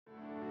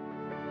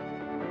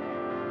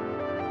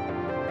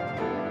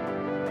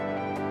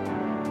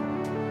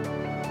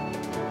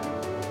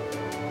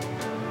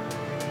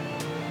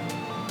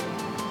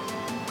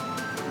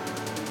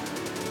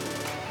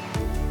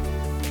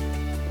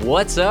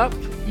What's up,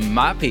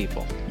 my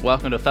people?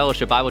 Welcome to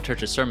Fellowship Bible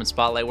Church's Sermon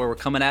Spotlight, where we're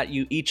coming at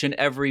you each and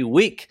every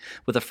week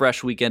with a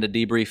fresh weekend of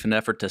debrief and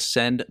effort to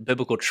send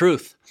biblical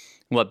truth.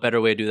 What better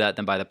way to do that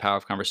than by the power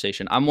of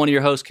conversation? I'm one of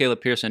your hosts,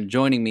 Caleb Pearson.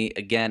 Joining me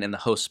again in the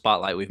host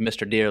spotlight, we've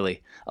missed her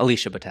dearly,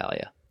 Alicia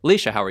Battaglia.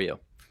 Alicia, how are you?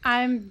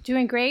 I'm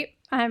doing great.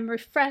 I'm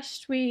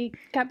refreshed. We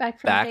got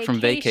back from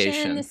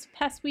vacation this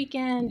past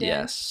weekend.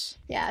 Yes.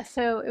 Yeah,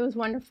 so it was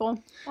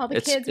wonderful. All the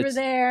kids were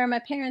there. My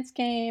parents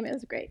came. It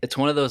was great. It's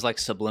one of those like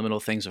subliminal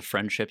things of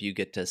friendship. You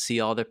get to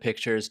see all their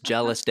pictures,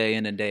 jealous day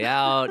in and day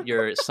out.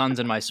 Your son's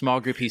in my small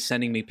group. He's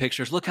sending me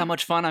pictures. Look how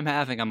much fun I'm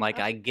having. I'm like,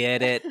 I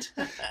get it.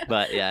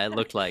 But yeah, it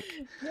looked like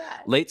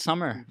late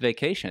summer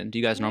vacation. Do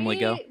you guys normally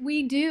go?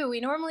 We do.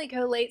 We normally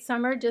go late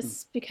summer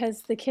just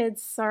because the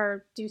kids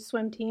do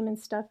swim team and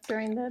stuff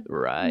during the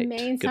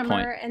main Good summer.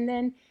 point. And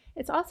then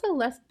it's also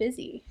less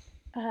busy.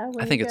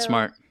 I think it's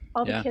smart.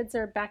 All the kids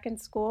are back in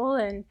school,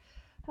 and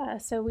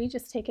so we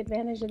just take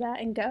advantage of that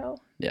and go.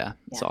 Yeah,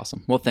 it's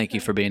awesome. Well, thank you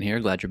for being here.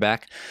 Glad you're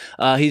back.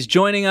 He's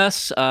joining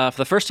us for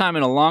the first time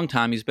in a long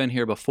time. He's been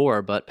here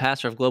before, but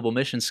Pastor of Global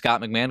Missions, Scott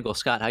McManigal.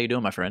 Scott, how you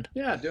doing, my friend?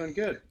 Yeah, doing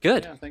good.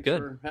 Good. Yeah, thanks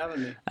good. for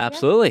having me.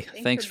 Absolutely.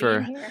 Yeah, thanks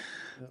for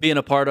being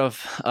a part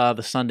of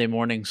the Sunday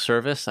morning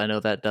service. I know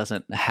that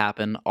doesn't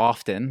happen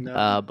often,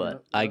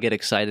 but I get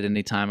excited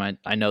anytime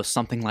I know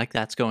something like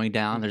that's going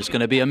down. There's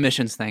going to be a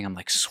missions thing. I'm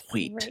like,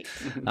 sweet.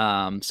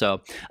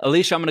 So,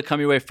 Alicia, I'm going to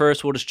come your way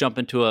first. We'll just jump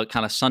into a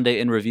kind of Sunday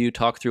in review,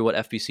 talk through what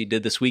FBC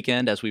did this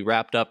weekend as we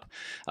wrapped up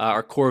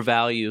our core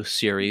value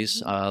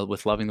series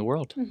with Loving the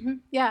World. Mm-hmm.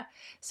 Yeah.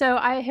 So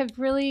I have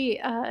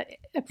really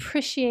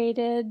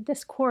appreciated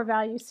this core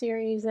value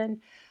series,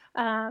 and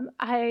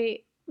I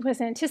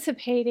was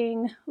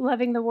anticipating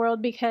Loving the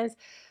World because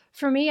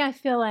for me, I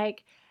feel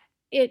like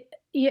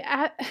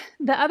the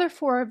other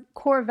four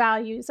core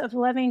values of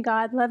loving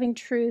God, loving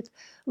truth,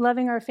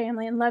 loving our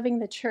family, and loving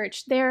the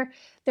church, they're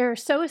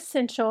so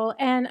essential,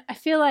 and I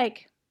feel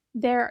like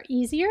they're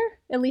easier,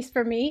 at least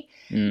for me,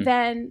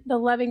 than the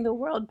loving the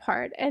world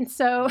part. And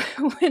so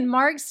when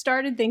Mark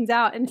started things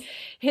out and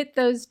hit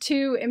those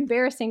two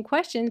embarrassing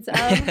questions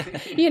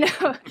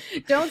of,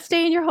 don't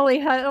stay in your holy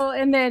huddle,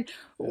 and then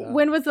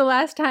when was the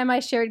last time I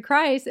shared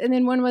Christ, and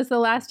then when was the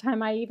last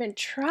time I even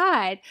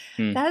tried?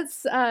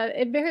 That's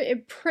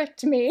it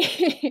pricked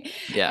me.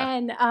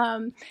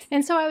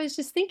 And so I was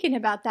just thinking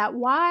about that.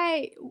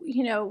 Why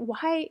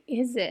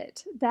is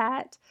it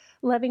that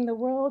loving the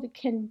world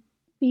can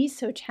be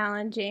so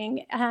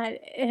challenging,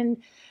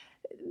 and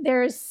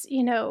there's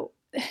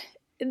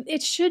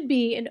it should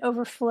be an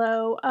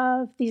overflow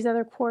of these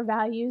other core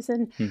values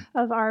and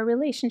of our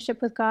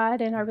relationship with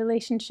God and our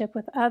relationship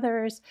with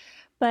others,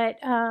 but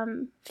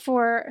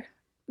for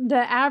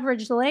the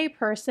average lay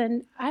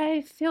person, I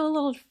feel a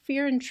little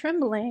fear and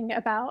trembling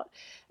about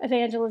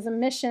evangelism,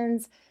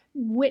 missions,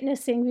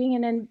 witnessing, being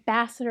an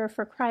ambassador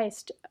for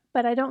Christ,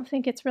 but I don't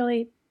think it's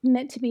really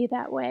meant to be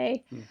that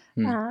way.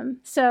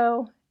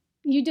 So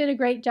you did a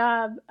great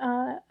job,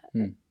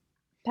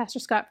 Pastor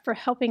Scott, for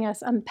helping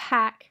us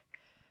unpack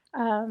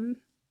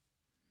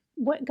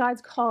what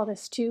God's called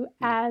us to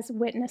as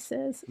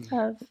witnesses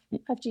of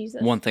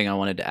Jesus. One thing I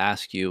wanted to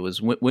ask you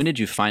was, when did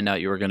you find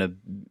out you were going to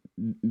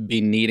be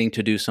needing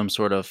to do some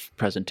sort of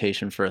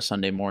presentation for a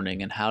Sunday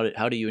morning, and how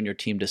do you and your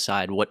team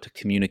decide what to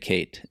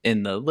communicate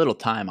in the little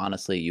time,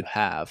 honestly, you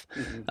have,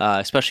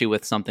 especially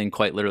with something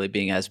quite literally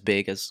being as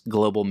big as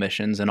global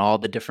missions and all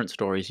the different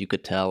stories you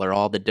could tell, or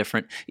all the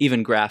different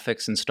even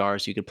graphics and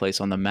stars you could place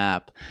on the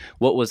map?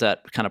 What was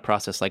that kind of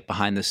process like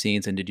behind the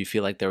scenes, and did you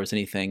feel like there was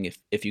anything,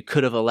 if you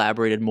could have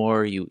elaborated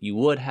more, you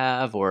would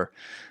have, or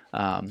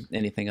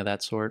anything of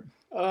that sort?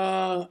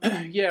 I'd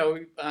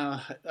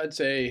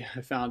say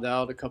I found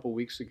out a couple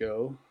weeks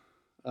ago,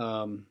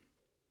 and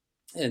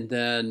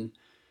then,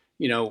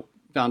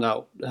 found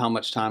out how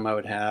much time I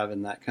would have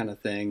and that kind of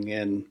thing.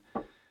 And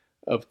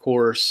of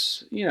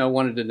course,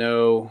 wanted to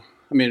know,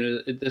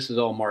 this is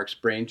all Mark's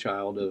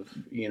brainchild of,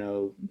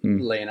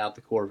 laying out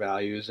the core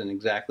values, and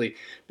exactly,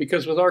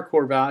 because with our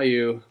core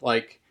value,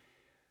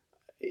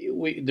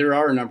 there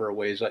are a number of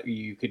ways that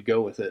you could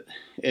go with it.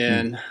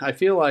 And I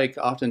feel like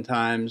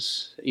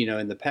oftentimes,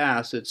 in the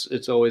past,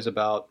 it's always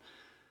about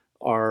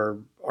our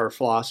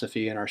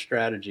philosophy and our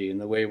strategy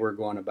and the way we're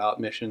going about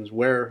missions,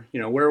 where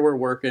we're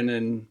working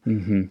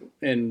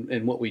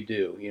and what we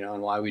do,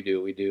 and why we do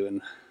what we do.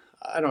 And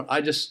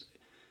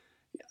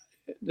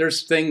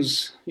there's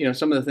things,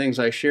 some of the things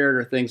I shared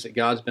are things that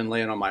God's been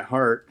laying on my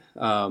heart,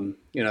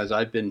 as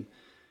I've been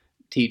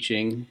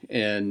teaching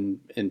and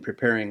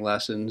preparing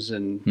lessons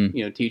and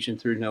teaching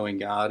through knowing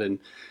God,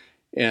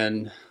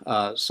 and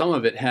some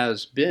of it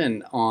has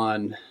been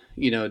on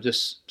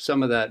just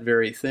some of that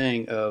very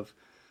thing of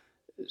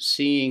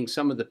seeing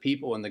some of the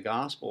people in the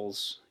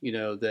Gospels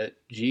that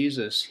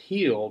Jesus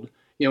healed.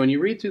 When you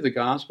read through the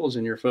Gospels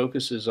and your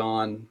focus is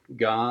on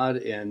God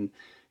and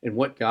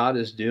what God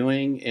is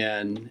doing,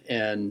 and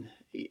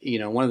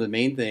one of the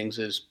main things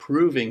is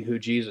proving who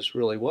Jesus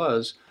really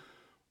was.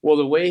 Well,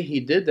 the way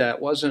he did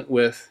that wasn't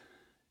with,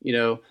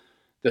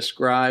 the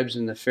scribes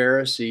and the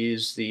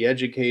Pharisees, the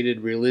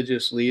educated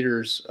religious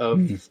leaders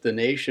of the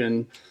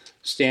nation,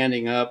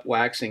 standing up,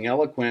 waxing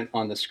eloquent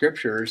on the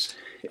scriptures.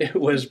 It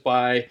was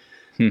by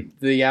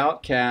the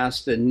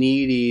outcast, the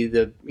needy,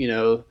 the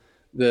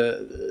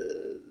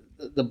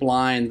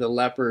blind, the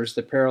lepers,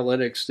 the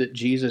paralytics that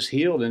Jesus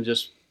healed and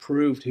just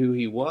proved who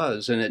he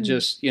was. And it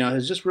just,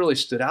 has just really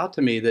stood out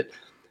to me that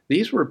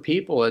these were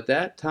people at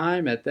that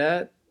time, at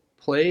that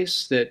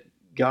place, that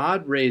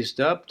God raised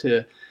up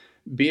to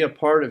be a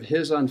part of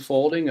his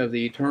unfolding of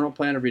the eternal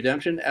plan of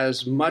redemption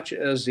as much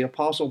as the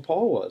Apostle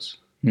Paul was.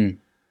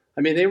 I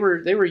mean, they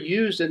were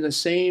used in the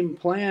same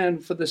plan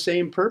for the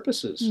same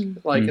purposes.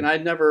 And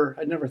I'd never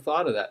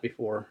thought of that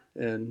before.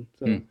 And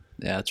so, yeah,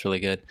 that's really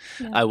good.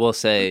 Yeah. I will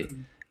say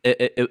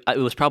it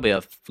was probably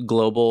a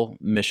global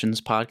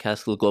missions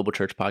podcast, the global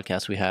church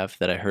podcast we have,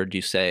 that I heard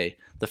you say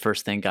the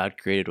first thing God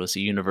created was a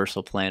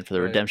universal plan for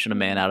the redemption of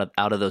man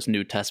out of those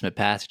New Testament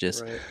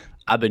passages. Right.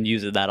 I've been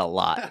using that a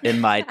lot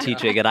in my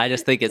teaching, and I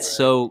just think it's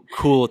so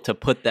cool to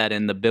put that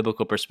in the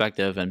biblical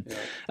perspective, and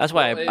that's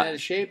why it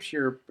shapes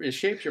your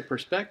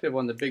perspective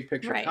on the big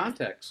picture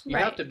context. You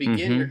have to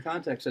begin your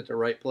context at the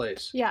right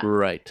place. Yeah,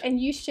 right. And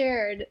you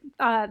shared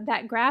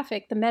that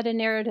graphic, the meta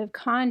narrative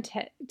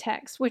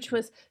context, which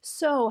was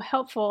so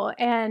helpful,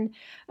 and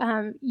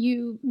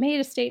you made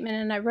a statement,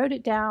 and I wrote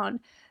it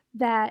down,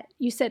 that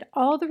you said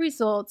all the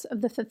results of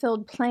the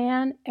fulfilled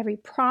plan, every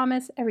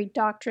promise, every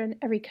doctrine,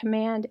 every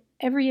command,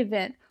 every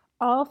event,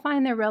 all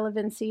find their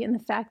relevancy in the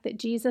fact that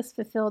Jesus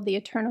fulfilled the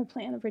eternal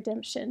plan of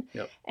redemption.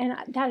 Yep. And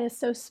that is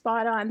so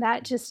spot on.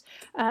 That just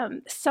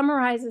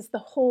summarizes the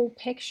whole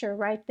picture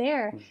right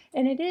there.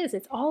 And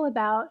it's all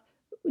about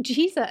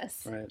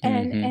Jesus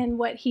and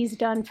what he's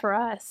done for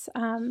us.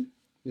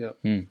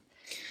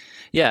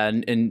 Yeah,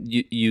 and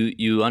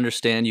you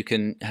understand you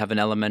can have an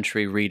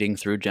elementary reading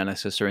through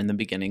Genesis, or in the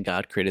beginning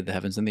God created the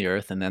heavens and the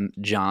earth, and then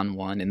John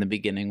 1, in the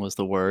beginning was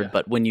the Word.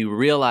 But when you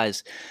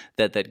realize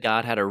that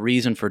God had a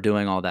reason for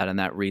doing all that, and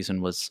that reason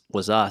was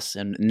us,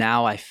 and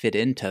now I fit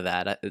into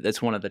that.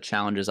 That's one of the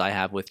challenges I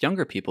have with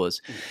younger people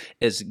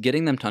is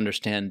getting them to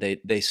understand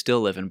they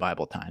still live in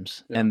Bible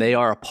times, and they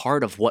are a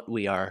part of what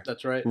we are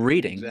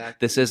reading. Exactly.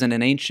 This isn't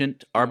an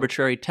ancient,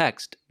 arbitrary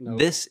text. No.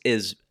 This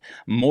is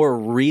more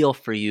real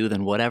for you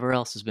than whatever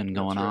else has been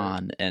going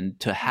on. And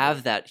to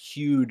have that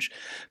huge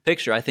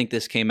picture, I think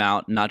this came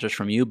out not just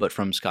from you, but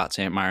from Scott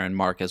Santmeyer and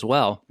Mark as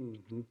well.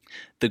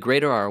 The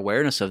greater our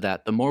awareness of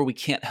that, the more we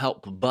can't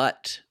help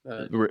but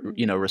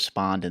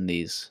respond in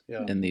these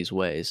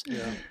ways.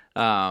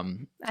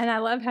 And I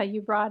love how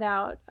you brought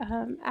out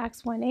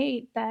Acts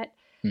 1:8, that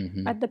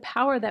the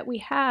power that we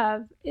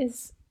have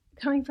is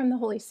coming from the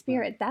Holy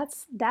Spirit.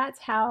 That's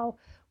how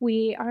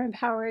we are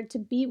empowered to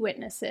be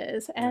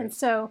witnesses. And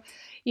so,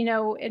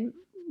 and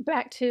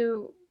back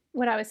to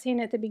what I was saying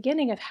at the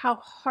beginning of how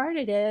hard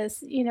it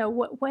is,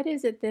 what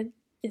is it that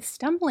the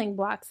stumbling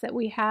blocks that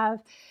we have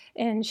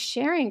in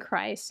sharing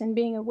Christ and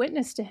being a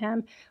witness to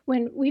him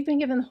when we've been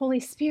given the Holy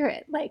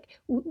Spirit? Like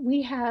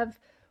we have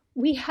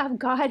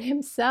God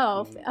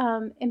himself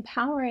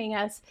empowering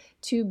us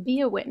to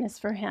be a witness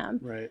for him.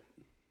 Right.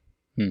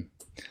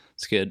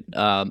 That's good.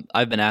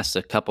 I've been asked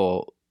a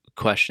couple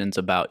questions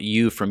about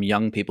you from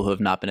young people who have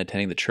not been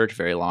attending the church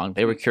very long.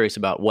 They were curious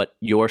about what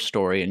your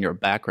story and your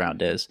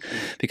background is,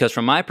 because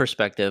from my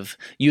perspective,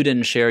 you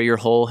didn't share your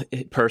whole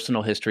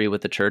personal history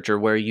with the church or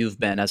where you've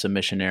been as a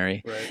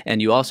missionary,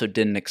 and you also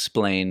didn't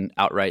explain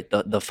outright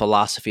the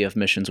philosophy of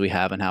missions we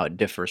have and how it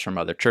differs from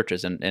other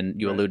churches, and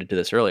you alluded to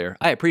this earlier.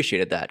 I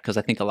appreciated that because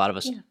I think a lot of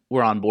us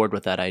were on board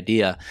with that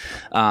idea.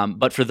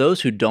 But for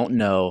those who don't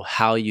know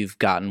how you've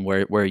gotten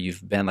where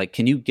you've been, like,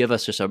 can you give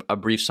us just a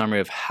brief summary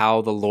of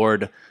how the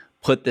Lord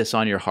put this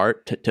on your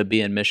heart to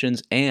be in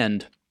missions?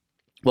 And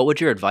what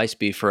would your advice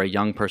be for a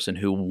young person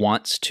who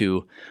wants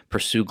to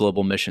pursue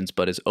global missions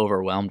but is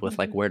overwhelmed with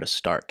where to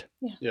start?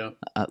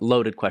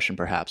 Loaded question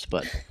perhaps,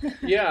 but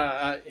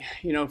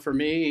for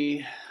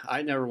me,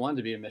 I never wanted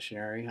to be a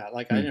missionary.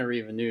 I never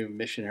even knew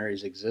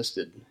missionaries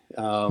existed.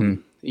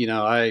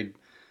 I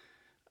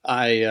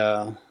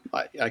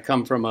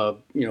come from a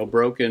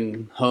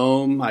broken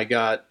home. I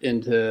got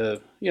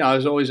into I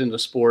was always into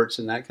sports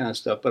and that kind of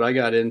stuff, but I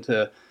got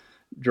into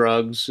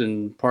drugs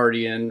and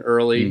partying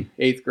early,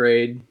 8th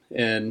grade,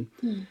 and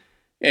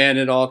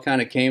it all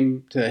kind of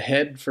came to a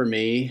head for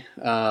me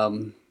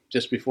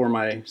just before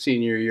my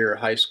senior year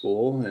of high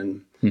school,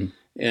 and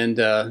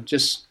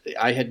just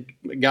I had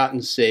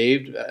gotten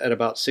saved at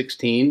about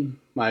 16.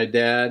 My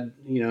dad,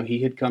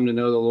 he had come to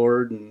know the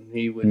Lord, and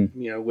he would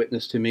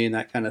witness to me and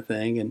that kind of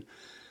thing, and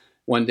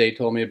one day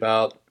told me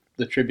about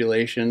the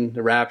tribulation,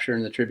 the rapture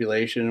and the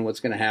tribulation, and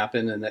what's going to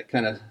happen, and that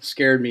kind of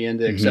scared me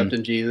into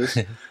accepting Jesus.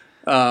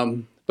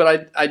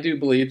 But I do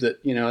believe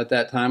that, at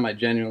that time I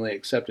genuinely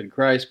accepted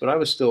Christ, but I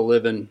was still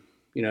living,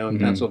 in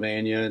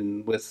Pennsylvania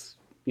and with,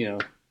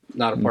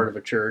 not a part of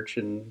a church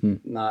and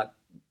not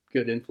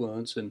good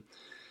influence. And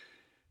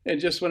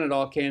just when it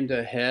all came to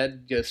a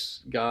head,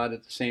 just God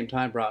at the same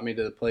time brought me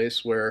to the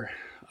place where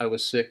I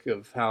was sick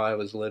of how I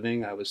was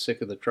living. I was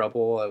sick of the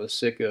trouble. I was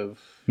sick of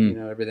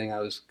everything I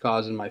was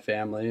causing my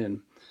family,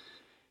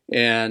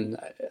 and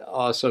I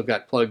also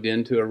got plugged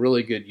into a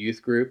really good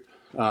youth group,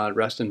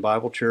 Reston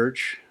Bible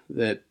Church.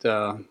 That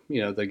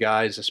the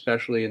guys,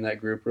 especially in that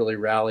group, really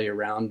rally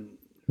around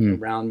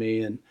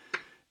me and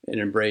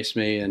embrace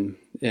me, and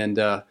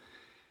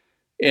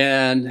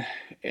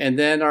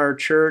then our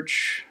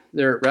church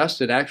there at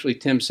Reston, actually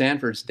Tim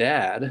Sanford's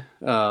dad,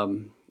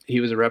 he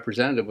was a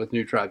representative with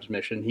New Tribes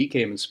Mission. He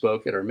came and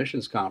spoke at our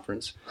missions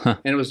conference, and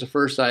it was the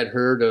first I'd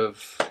heard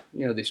of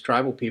these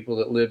tribal people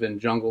that live in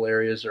jungle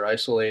areas. They're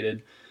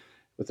isolated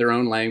with their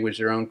own language,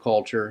 their own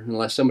culture.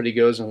 Unless somebody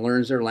goes and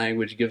learns their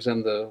language, gives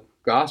them the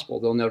gospel,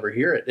 they'll never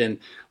hear it. And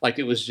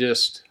it was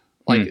just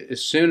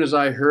as soon as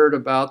I heard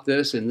about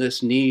this and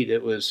this need,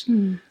 it was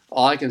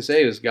all I can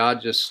say is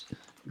God just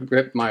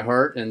gripped my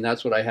heart, and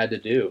that's what I had to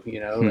do,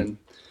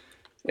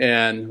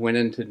 and went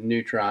into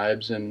New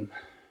Tribes, and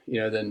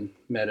then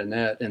met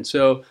Annette. And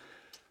so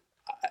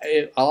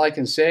all I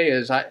can say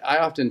is I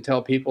often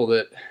tell people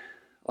that,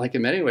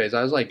 in many ways,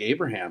 I was like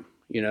Abraham,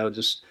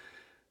 just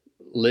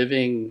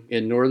living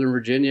in Northern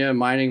Virginia,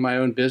 minding my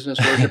own business,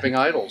 worshiping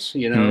idols,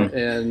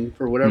 and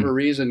for whatever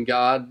reason,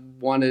 God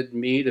wanted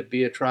me to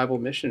be a tribal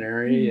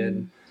missionary.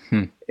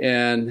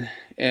 And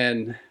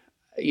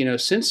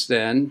since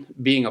then,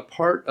 being a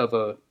part of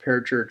a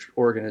parachurch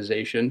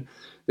organization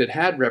that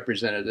had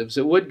representatives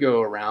that would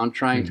go around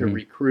trying to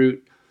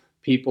recruit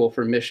people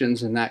for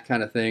missions and that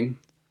kind of thing.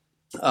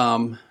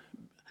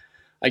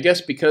 I guess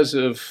because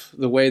of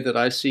the way that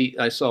I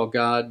saw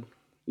God,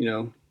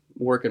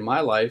 work in my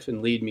life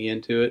and lead me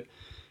into it,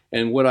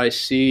 and what I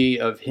see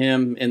of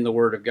Him in the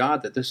Word of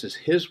God, that this is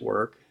His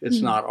work, it's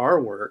not our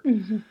work.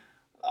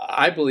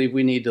 I believe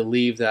we need to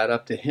leave that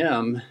up to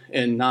Him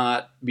and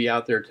not be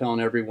out there telling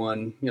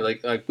everyone,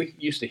 like we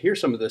used to hear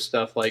some of this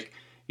stuff, like,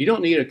 you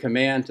don't need a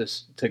command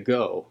to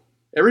go.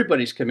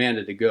 Everybody's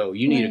commanded to go.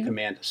 You need a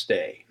command to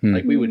stay.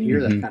 Like, we would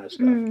hear that kind of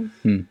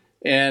stuff.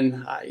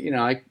 And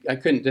I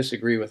couldn't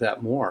disagree with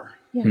that more.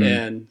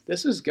 And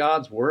this is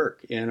God's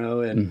work,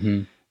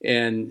 and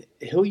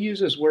He'll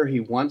use us where He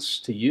wants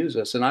to use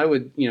us. And I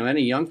would,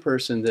 any young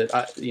person that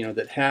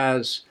that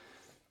has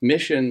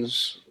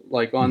missions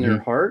on their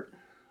heart,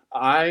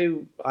 I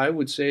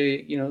would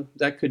say,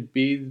 that could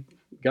be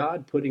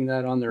God putting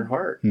that on their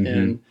heart.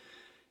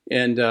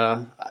 And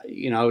I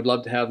would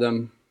love to have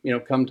them,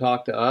 come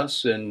talk to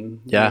us,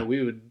 and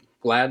we would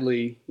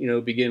gladly,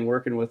 begin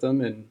working with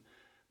them and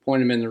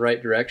point them in the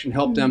right direction,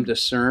 help them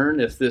discern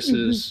if this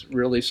is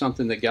really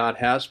something that God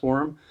has for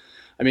them.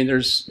 I mean,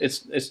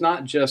 it's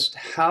not just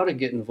how to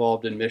get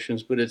involved in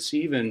missions, but it's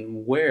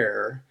even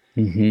where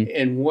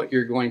and what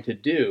you're going to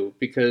do,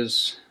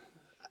 because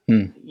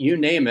you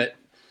name it,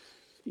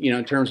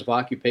 in terms of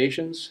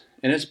occupations,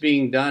 and it's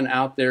being done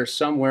out there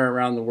somewhere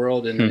around the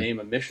world in the name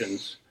of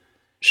missions.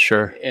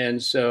 Sure.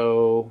 And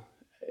so,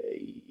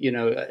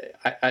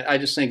 I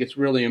just think it's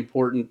really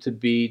important to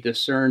be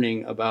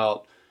discerning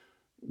about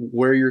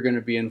where you're going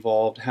to be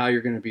involved, how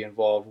you're going to be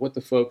involved, what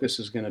the focus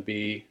is going to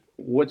be,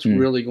 what's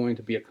really going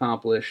to be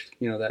accomplished,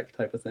 that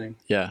type of thing.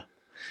 Yeah.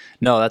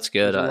 No, that's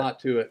good. There's a lot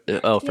to it.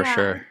 For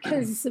sure.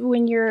 Because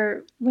when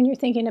you're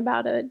thinking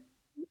about a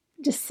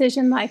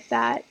decision like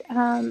that,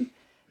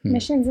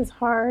 missions is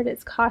hard,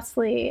 it's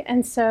costly,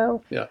 and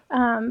so.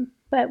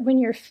 But when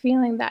you're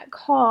feeling that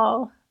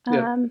call,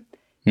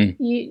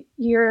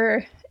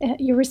 you're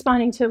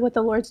responding to what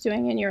the Lord's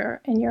doing in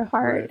your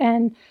heart,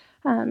 and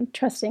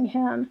trusting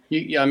Him.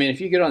 I mean, if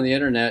you get on the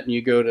internet and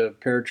you go to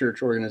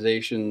parachurch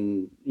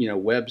organization,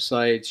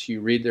 websites,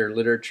 you read their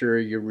literature,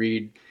 you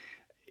read,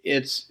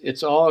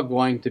 it's all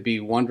going to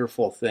be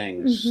wonderful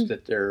things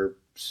that they're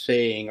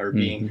saying are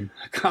being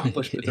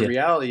accomplished, but the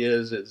reality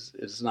is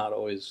it's not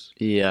always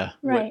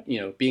what,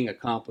 being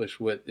accomplished.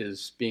 What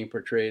is being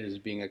portrayed as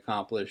being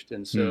accomplished,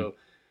 and so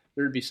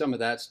there'd be some of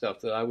that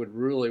stuff that I would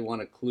really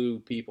want to clue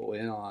people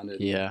in on,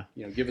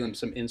 and give them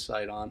some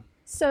insight on.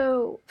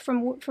 So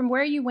from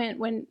where you went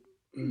when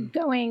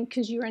going,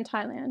 because you were in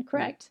Thailand,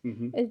 correct?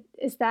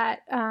 Is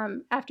that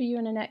after you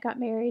and Annette got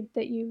married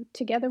that you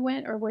together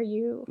went, or were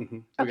you?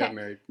 We got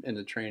married in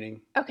the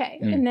training. Okay,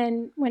 and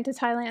then went to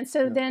Thailand.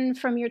 So then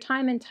from your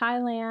time in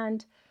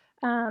Thailand,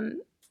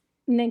 and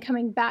then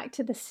coming back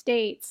to the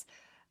States,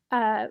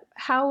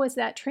 how was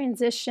that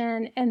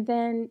transition? And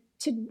then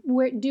to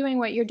doing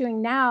what you're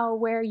doing now,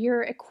 where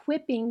you're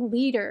equipping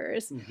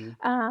leaders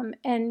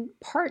and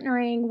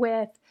partnering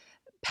with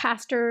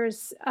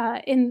pastors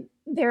in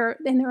their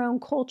own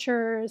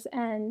cultures,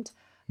 and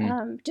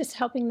just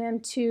helping them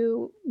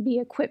to be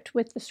equipped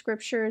with the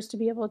scriptures to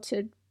be able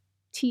to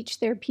teach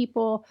their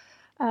people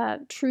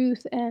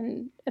truth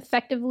and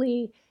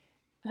effectively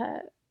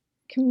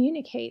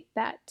communicate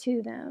that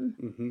to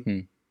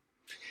them.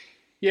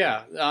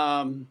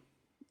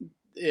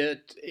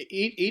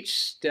 Each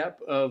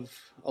step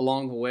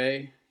along the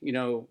way,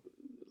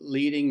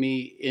 leading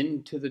me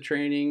into the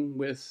training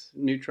with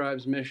New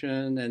Tribes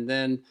Mission, and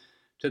then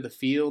the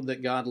field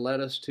that God led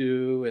us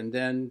to, and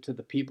then to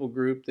the people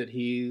group that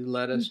he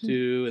led us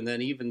to, and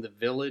then even the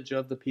village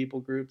of the people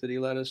group that he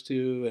led us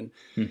to.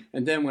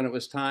 And then when it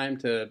was time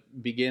to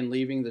begin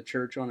leaving the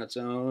church on its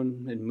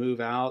own and move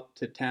out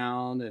to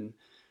town,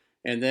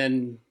 and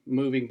then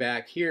moving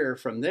back here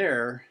from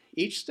there,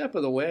 each step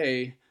of the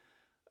way,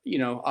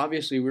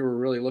 obviously we were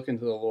really looking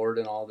to the Lord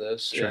in all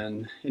this. Sure.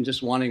 and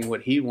just wanting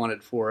what he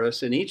wanted for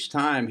us. And each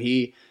time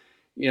he,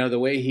 the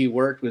way he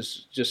worked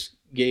was just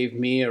gave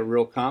me a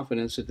real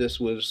confidence that this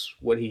was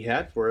what he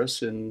had for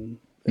us, and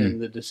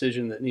the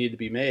decision that needed to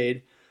be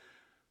made.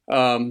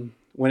 When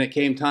it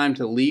came time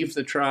to leave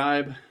the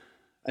tribe,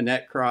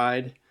 Annette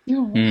cried.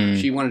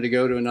 She wanted to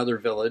go to another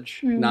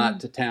village,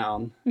 not to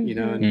town,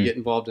 and get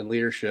involved in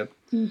leadership.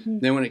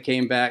 Then when it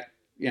came back,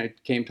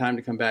 came time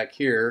to come back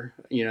here,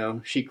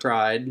 she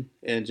cried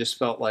and just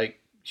felt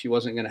like she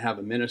wasn't going to have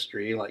a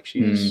ministry like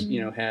she's,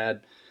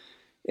 had.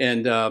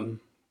 And,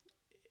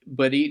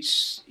 but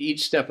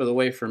each step of the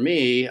way for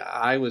me,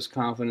 I was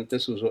confident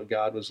this was what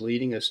God was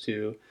leading us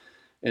to.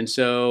 And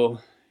so,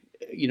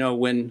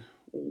 when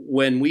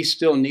we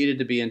still needed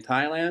to be in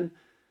Thailand,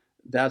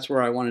 that's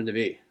where I wanted to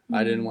be.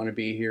 I didn't want to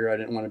be here. I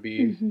didn't want to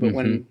be, but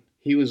when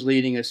he was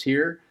leading us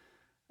here,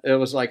 it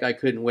was like I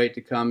couldn't wait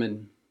to come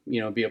and,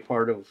 be a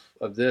part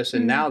of this.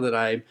 And now that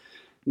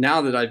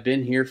I've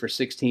been here for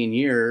 16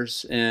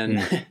 years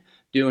and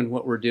doing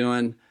what we're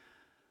doing,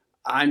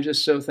 I'm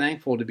just so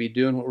thankful to be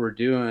doing what we're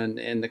doing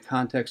in the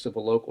context of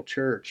a local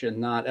church and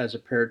not as a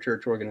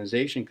parachurch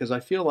organization, because I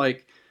feel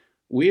like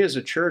we as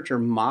a church are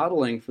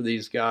modeling for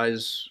these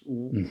guys,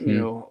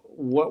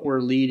 what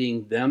we're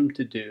leading them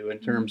to do in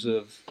terms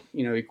of,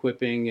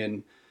 equipping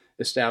and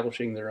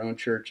establishing their own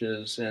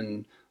churches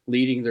and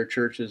leading their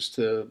churches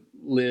to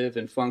live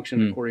and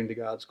function according to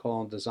God's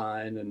call and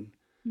design.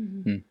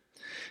 And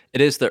it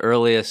is the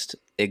earliest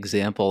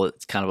example.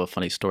 It's kind of a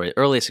funny story. The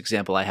earliest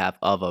example I have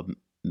of a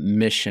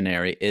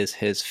missionary is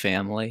his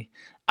family.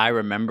 I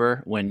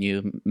remember when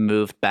you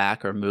moved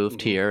back or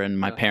moved here, and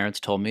my parents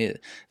told me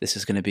this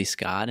is going to be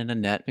Scott and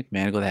Annette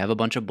McManigal. They have a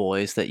bunch of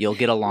boys that you'll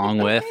get along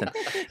with.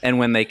 And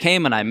when they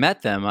came and I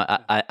met them,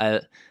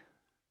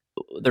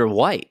 they're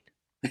white.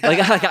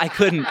 Like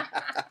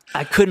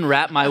I couldn't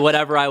wrap my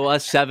whatever I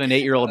was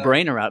 7-8-year-old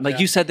brain around. Like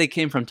you said, they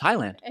came from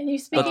Thailand. And you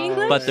speak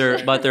English,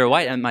 but they're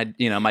white. And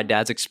my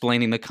dad's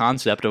explaining the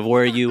concept of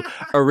where you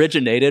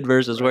originated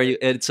versus where you.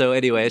 And so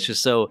anyway, it's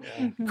just so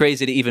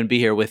crazy to even be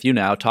here with you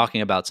now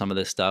talking about some of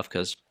this stuff,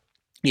 because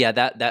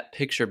that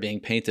picture being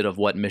painted of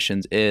what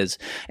missions is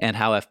and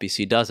how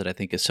FBC does it, I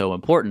think is so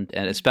important,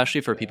 and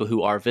especially for people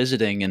who are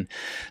visiting. And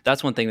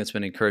that's one thing that's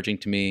been encouraging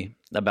to me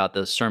about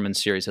the sermon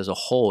series as a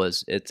whole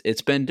is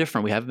it's been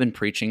different. We haven't been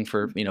preaching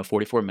for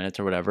 44 minutes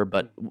or whatever,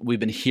 but we've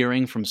been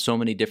hearing from so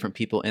many different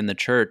people in the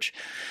church,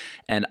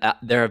 and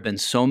there have been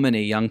so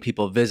many young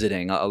people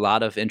visiting, a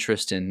lot of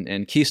interest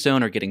in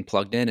Keystone or getting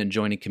plugged in and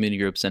joining community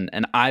groups,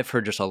 and I've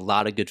heard just a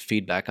lot of good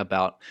feedback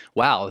about,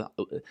 wow,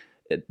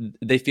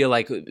 they feel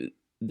like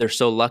they're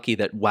so lucky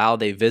that while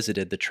they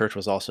visited, the church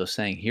was also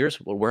saying, here's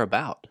what we're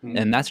about.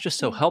 And that's just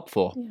so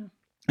helpful. Yeah.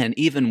 And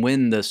even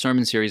when the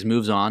sermon series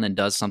moves on and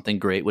does something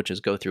great, which is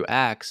go through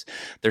Acts,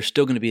 there's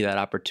still going to be that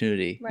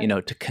opportunity,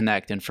 right, to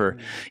connect. And for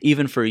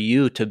even for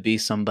you to be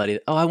somebody,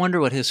 I wonder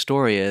what his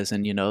story is.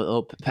 And,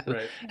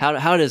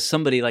 how does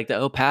somebody like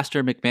that,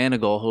 Pastor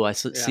McManigal, who I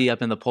see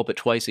up in the pulpit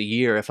twice a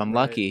year, if I'm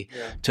lucky,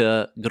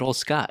 to good old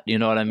Scott, you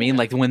know what I mean?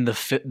 Like when the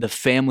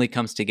family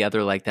comes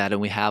together like that and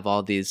we have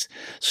all these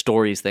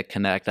stories that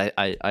connect,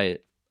 I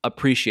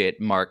appreciate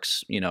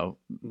Mark's,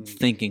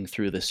 thinking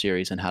through the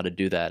series and how to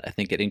do that. I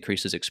think it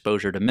increases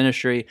exposure to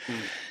ministry,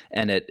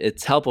 and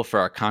it's helpful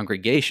for our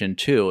congregation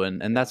too.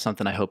 And that's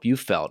something I hope you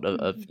felt.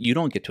 You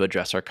don't get to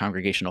address our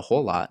congregation a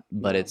whole lot,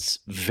 but it's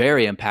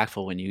very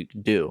impactful when you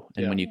do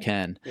and when you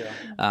can.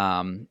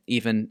 Yeah.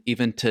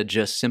 Even to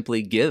just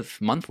simply give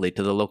monthly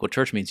to the local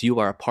church means you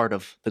are a part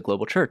of the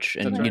global church,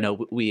 and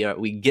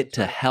we get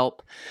to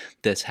help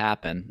this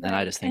happen. And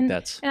I just think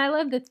and I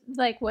love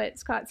what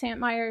Scott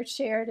Santmeyer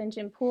shared and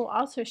Jim Poole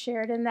also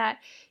shared, in that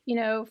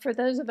for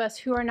those of us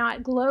who are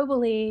not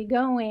globally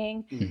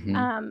going,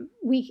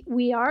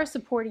 we are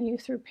supporting you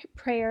through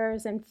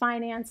prayers and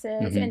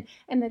finances,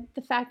 and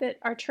the fact that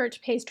our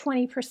church pays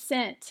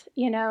 20%,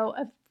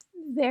 of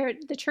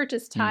the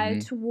church's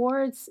tithe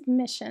towards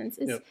missions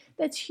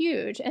that's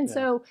huge. And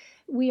so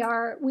we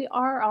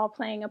are all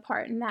playing a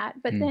part in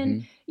that. But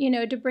then,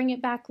 to bring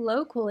it back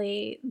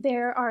locally,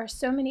 there are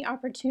so many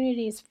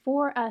opportunities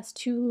for us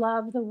to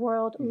love the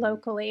world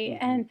locally,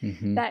 and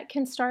that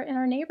can start in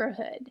our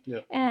neighborhood.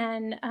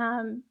 And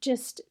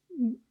just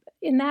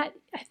in that,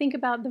 I think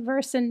about the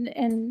verse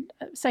in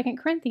 2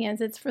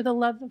 Corinthians, it's for the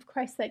love of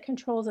Christ that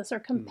controls us or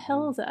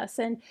compels us.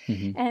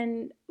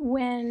 And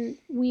when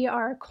we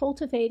are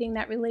cultivating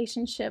that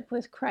relationship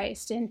with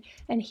Christ and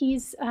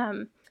he's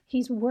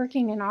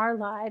working in our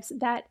lives,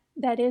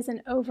 that is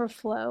an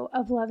overflow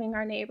of loving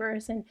our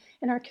neighbors and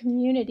our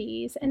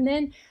communities. And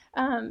then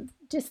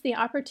just the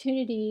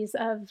opportunities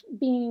of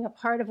being a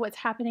part of what's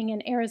happening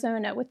in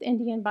Arizona with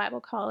Indian Bible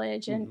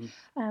College. And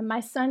my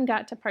son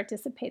got to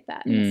participate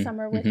that in the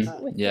summer with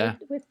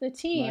the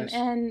team. Nice.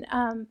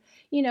 And,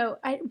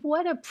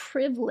 what a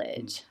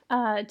privilege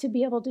to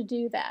be able to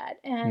do that.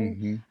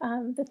 And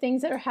the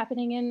things that are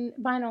happening in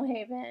Vinyl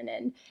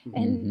Haven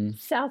and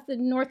South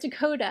and North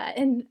Dakota.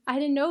 And I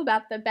didn't know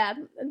about the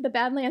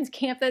Badlands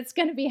camp that's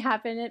going to be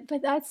happening,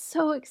 but that's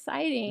so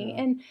exciting.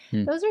 Yeah.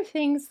 And those are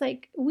things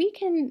like we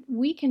can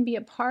be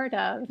a part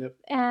of. Yep.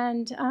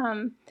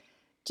 And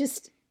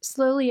just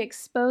slowly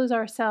expose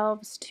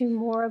ourselves to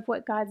more of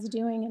what God's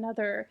doing in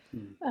other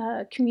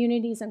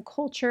communities and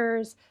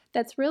cultures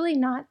that's really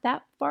not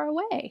that far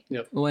away.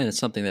 Yep. Well, and it's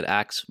something that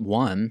Acts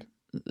 1,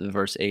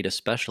 verse 8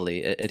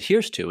 especially,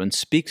 adheres to and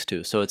speaks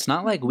to. So it's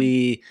not like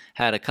we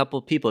had a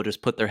couple people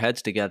just put their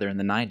heads together in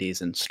the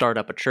 90s and start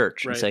up a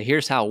church and say,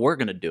 here's how we're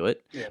going to do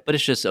it. Yeah. But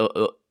it's just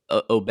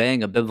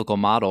obeying a biblical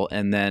model.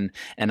 And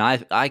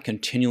I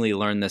continually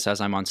learn this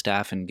as I'm on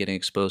staff and getting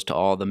exposed to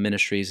all the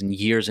ministries and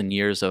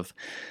years of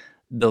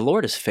the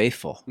Lord is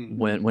faithful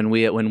when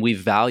we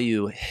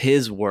value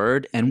His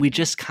word and we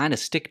just kind of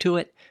stick to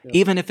it,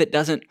 even if it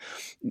doesn't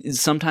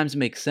sometimes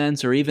make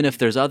sense, or even if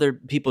there's other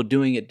people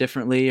doing it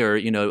differently, or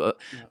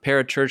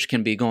parachurch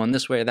can be going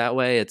this way or that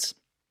way.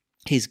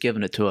 He's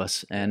given it to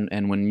us,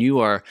 and when you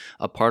are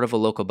a part of a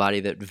local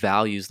body that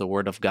values the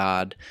Word of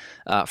God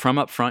from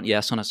up front,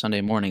 yes, on a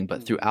Sunday morning,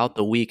 but throughout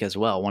the week as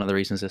well. One of the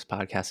reasons this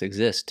podcast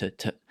exists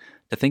to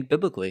think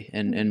biblically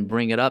and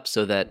bring it up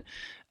so that.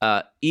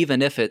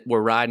 Even if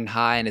we're riding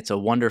high and it's a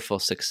wonderful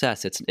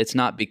success, it's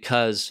not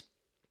because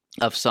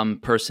of some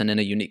person in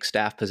a unique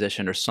staff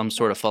position or some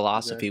sort of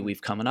philosophy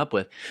we've come up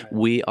with. Right.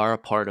 We are a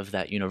part of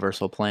that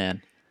universal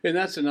plan. And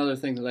that's another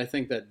thing that I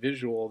think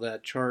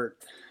that chart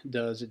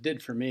does. It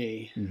did for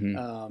me.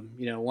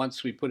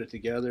 Once we put it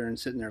together and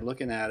sitting there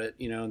looking at it,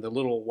 the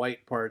little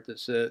white part that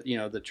says,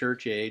 the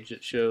church age,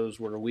 that shows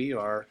where we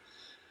are.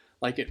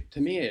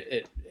 To me,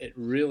 it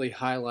really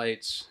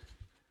highlights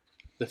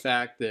the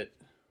fact that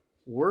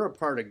we're a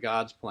part of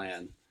God's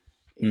plan.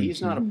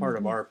 He's not a part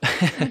of our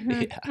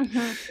plan.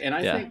 And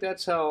I think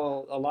that's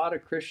how a lot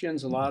of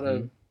Christians, a lot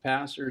of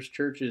pastors,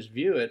 churches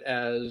view it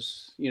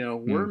as,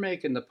 we're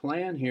making the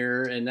plan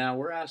here and now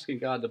we're asking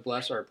God to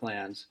bless our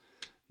plans.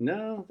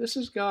 No, this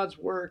is God's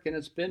work, and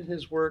it's been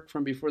His work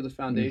from before the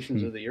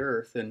foundations of the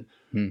earth. And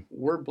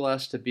we're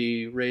blessed to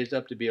be raised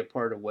up to be a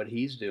part of what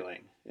He's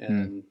doing.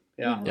 And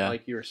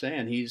like you were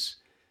saying,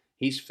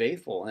 He's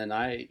faithful,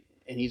 and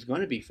He's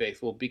going to be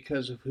faithful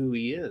because of who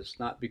He is,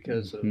 not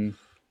because of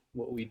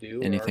what we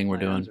do. Anything we're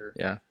doing.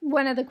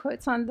 One of the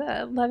quotes on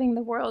the Loving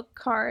the World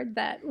card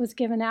that was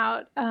given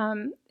out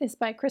is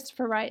by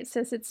Christopher Wright. It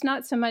says, it's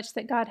not so much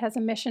that God has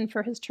a mission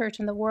for His church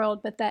in the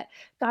world, but that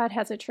God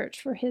has a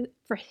church for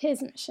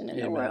his mission in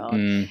the world.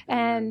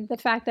 And the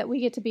fact that we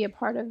get to be a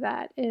part of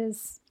that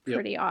is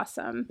pretty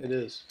awesome. It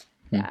is.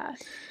 Yeah.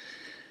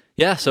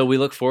 Yeah, so we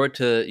look forward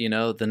to,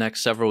 the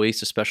next several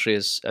weeks, especially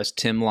as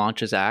Tim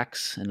launches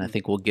Acts, and I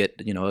think we'll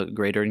get, a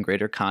greater and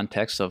greater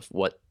context of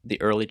what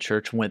the early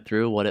church went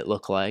through, what it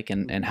looked like,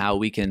 and how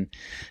we can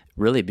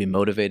really be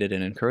motivated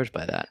and encouraged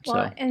by that.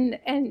 Well,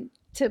 and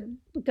to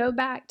go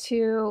back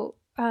to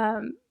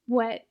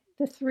what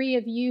the three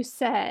of you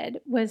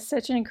said was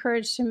such an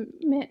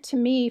encouragement to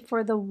me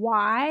for the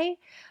why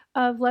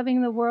of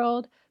loving the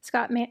world.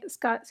 Scott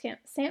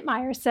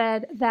Santmeyer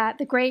said that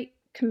the Great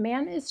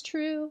Command is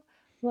true,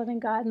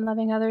 loving God and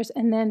loving others,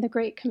 and then the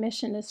Great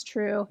Commission is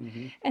true.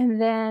 And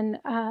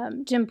then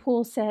Jim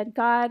Poole said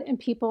God and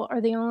people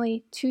are the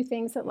only two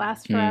things that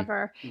last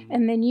forever.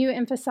 And then you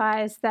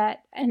emphasize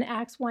that in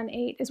Acts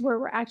 1:8 is where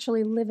we're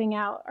actually living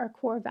out our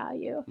core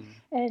value.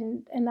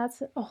 And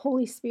that's a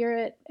Holy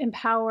Spirit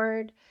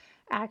empowered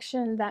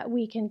action that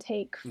we can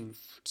take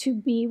to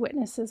be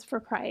witnesses for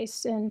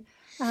Christ. And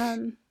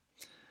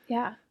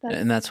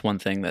that's one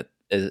thing that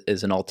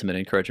is an ultimate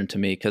encouragement to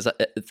me, because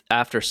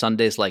after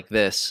Sundays like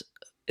this,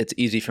 it's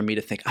easy for me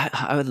to think,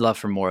 I would love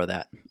for more of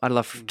that. I'd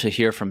love to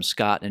hear from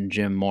Scott and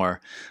Jim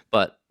more.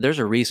 But there's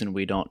a reason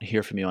we don't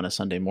hear from you on a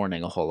Sunday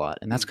morning a whole lot,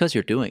 and that's because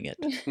you're doing it.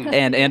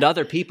 and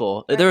other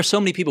people, there are so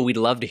many people we'd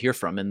love to hear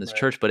from in this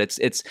church, but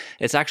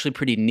it's actually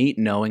pretty neat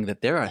knowing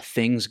that there are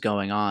things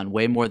going on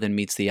way more than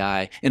meets the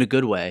eye, in a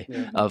good way,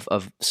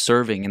 of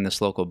serving in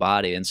this local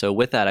body. And so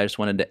with that, I just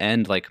wanted to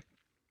end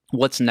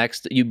what's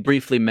next? You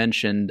briefly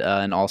mentioned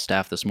in all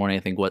staff this morning,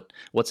 I think,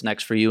 what's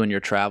next for you in your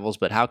travels,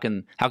 but how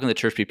can the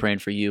church be praying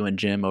for you and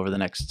Jim over the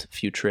next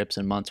few trips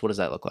and months? What does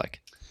that look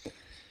like?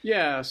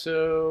 Yeah,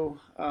 so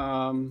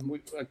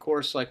we, of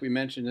course, like we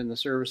mentioned in the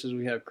services,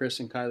 we have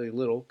Chris and Kylie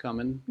Little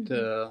coming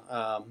to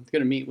going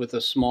to meet with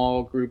a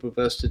small group of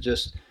us to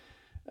just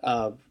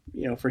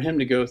for him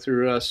to go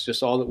through us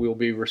just all that we'll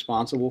be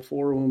responsible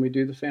for when we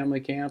do the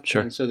family camp.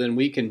 Sure. And so then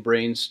we can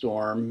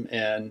brainstorm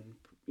and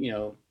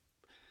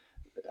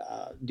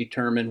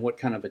determine what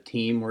kind of a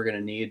team we're going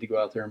to need to go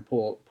out there and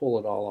pull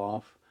it all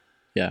off.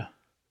 Yeah.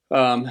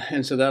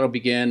 And so that'll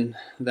begin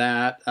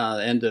that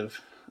end of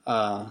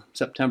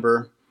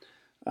September.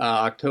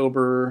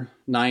 October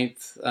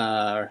 9th,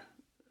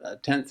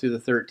 10th through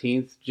the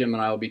 13th, Jim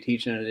and I will be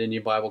teaching at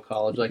Indian Bible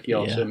College, like you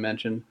also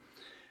mentioned.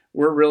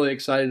 We're really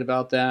excited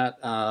about that,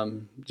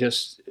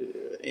 just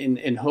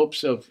in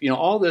hopes of,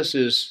 all this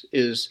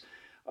is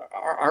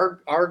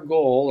our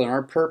goal and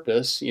our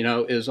purpose,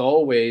 is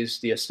always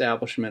the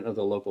establishment of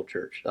the local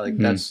church. Like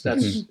that's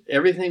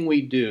everything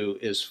we do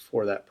is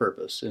for that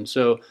purpose. And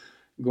so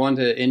going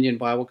to Indian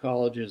Bible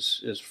College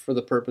is for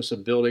the purpose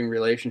of building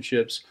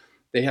relationships.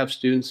 They have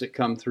students that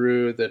come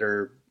through that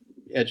are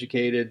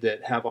educated,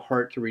 that have a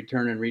heart to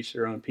return and reach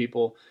their own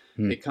people.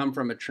 They come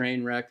from a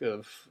train wreck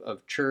of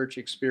church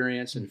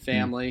experience and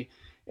family.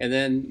 And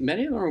then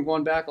many of them are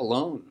going back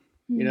alone.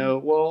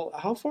 Well,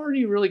 how far do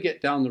you really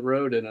get down the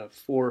road in a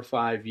 4 or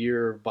 5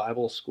 year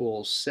Bible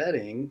school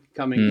setting,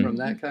 coming from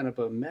that kind of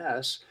a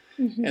mess,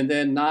 and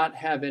then not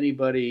have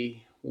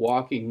anybody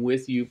walking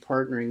with you,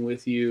 partnering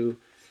with you,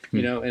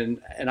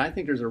 and I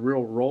think there's a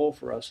real role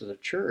for us as a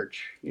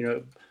church,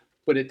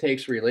 but it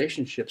takes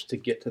relationships to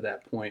get to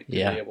that point to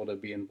be able to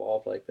be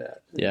involved like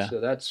that. And so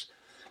that's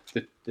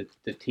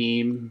the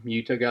team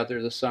you took out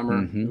there this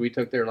summer. We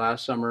took there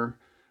last summer.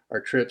 Our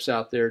trips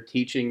out there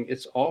teaching.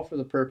 It's all for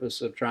the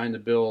purpose of trying to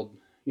build,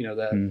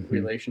 that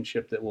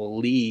relationship that will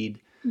lead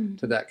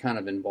to that kind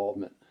of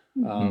involvement.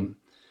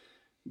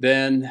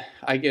 Then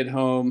I get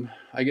home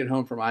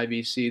from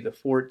IBC the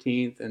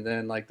 14th, and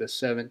then like the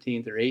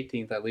 17th or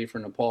 18th, I leave for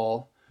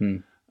Nepal.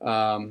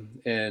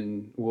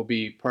 And we'll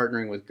be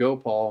partnering with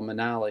Gopal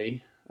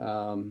Manali.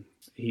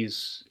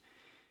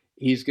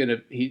 He's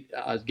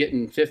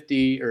getting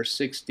 50 or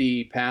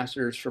 60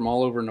 pastors from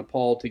all over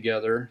Nepal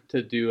together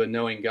to do a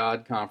Knowing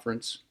God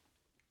conference.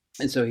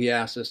 And so he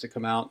asked us to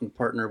come out and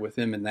partner with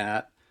him in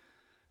that.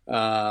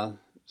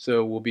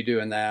 So we'll be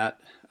doing that.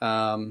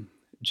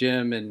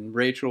 Jim and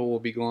Rachel will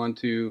be going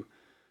to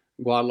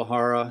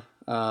Guadalajara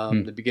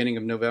the beginning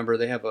of November.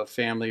 They have a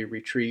family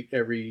retreat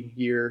every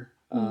year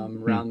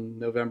around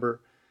November.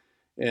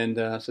 And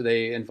so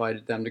they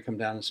invited them to come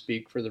down and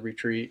speak for the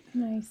retreat.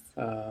 Nice.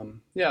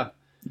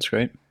 That's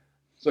great.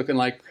 It's looking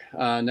like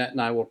Net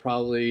and I will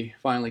probably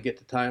finally get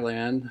to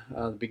Thailand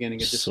the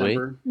beginning of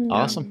December.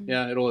 Awesome.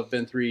 Yeah, it'll have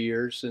been 3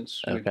 years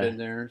since we've been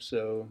there.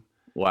 So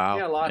wow.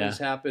 Yeah, a lot has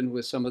happened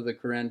with some of the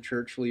Karen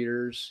church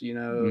leaders,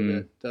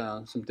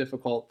 that some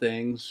difficult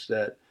things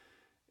that,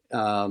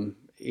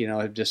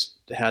 I've just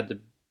had to,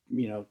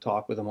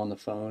 talk with them on the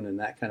phone and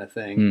that kind of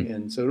thing.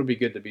 And so it'll be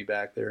good to be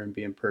back there and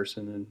be in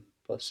person, and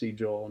plus see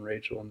Joel and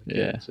Rachel and the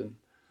kids. And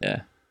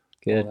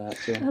good. All that,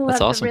 so. I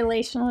love the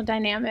relational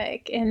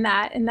dynamic in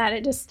that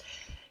it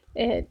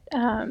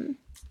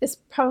is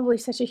probably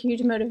such a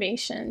huge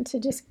motivation to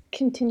just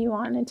continue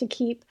on and to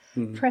keep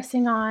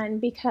pressing on,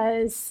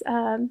 because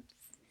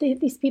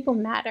these people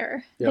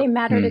matter. Yep. They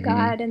matter to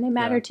God, and they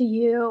matter to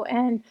you.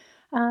 And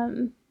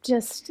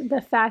just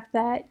the fact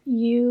that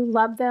you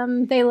love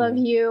them, they love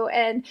you,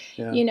 and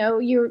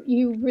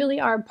you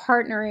really are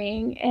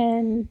partnering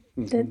in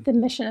the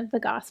mission of the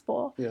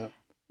gospel. Yeah.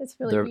 It's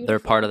really they're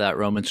part of that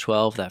Romans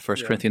 12, that 1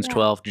 Corinthians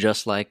 12,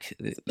 just like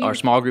our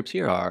small groups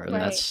here are, and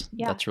that's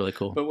really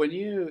cool. But when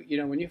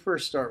you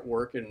first start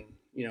working,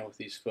 with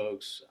these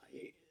folks,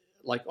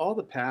 like all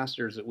the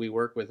pastors that we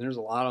work with, and there's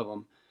a lot of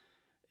them,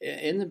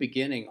 in the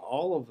beginning,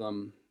 all of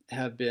them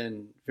have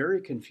been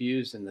very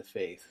confused in the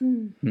faith.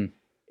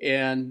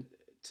 And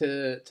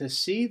to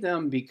see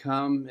them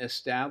become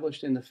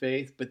established in the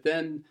faith, but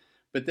then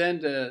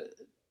to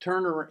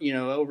turn around,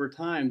 over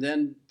time,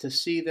 then to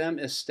see them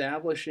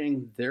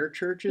establishing their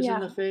churches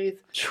in the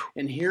faith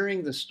and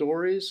hearing the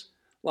stories,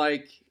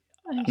 like,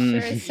 I'm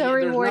sure it's so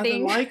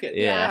rewarding. There's nothing like it.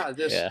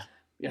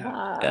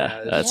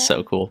 That's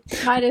so cool.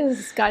 God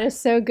is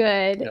so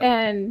good.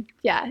 And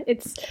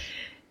it's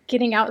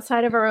getting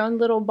outside of our own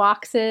little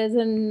boxes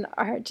and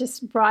are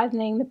just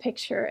broadening the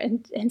picture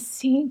and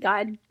seeing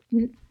God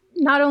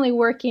not only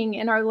working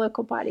in our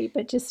local body,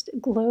 but just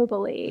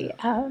globally.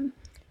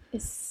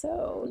 Is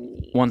so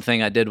neat. One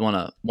thing I did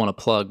want to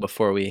plug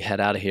before we head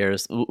out of here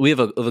is we have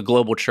a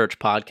global church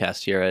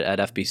podcast here at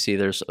FBC.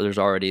 There's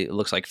already, it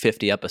looks like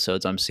 50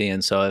 episodes I'm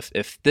seeing. So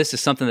if this is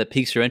something that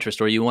piques your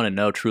interest, or you want to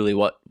know truly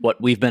what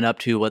we've been up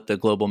to, what the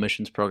Global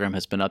Missions Program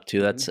has been up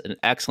to, that's an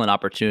excellent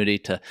opportunity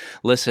to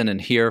listen and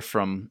hear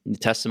from the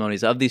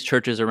testimonies of these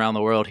churches around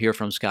the world, hear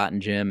from Scott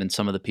and Jim and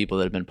some of the people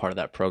that have been part of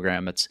that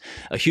program. It's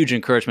a huge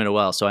encouragement as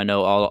well. So I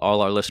know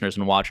all our listeners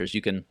and watchers,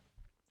 you can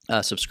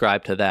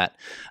subscribe to that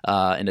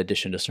in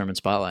addition to Sermon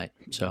Spotlight.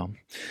 So,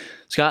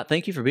 Scott,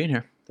 thank you for being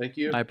here. Thank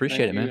you. I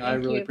appreciate it, man. I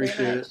really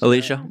appreciate it.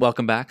 Alicia,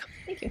 welcome back.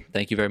 Thank you.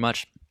 Thank you very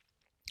much.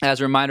 As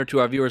a reminder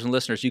to our viewers and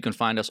listeners, you can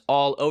find us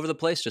all over the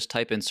place. Just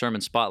type in Sermon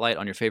Spotlight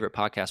on your favorite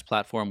podcast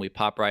platform. We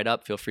pop right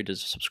up. Feel free to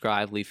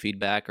subscribe, leave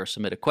feedback, or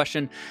submit a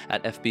question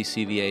at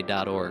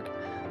fbcva.org.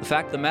 The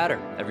fact of the matter,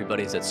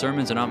 everybody, is that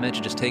sermons are not meant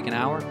to just take an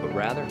hour, but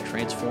rather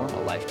transform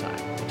a lifetime.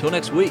 Until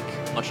next week,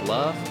 much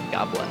love.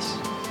 God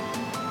bless.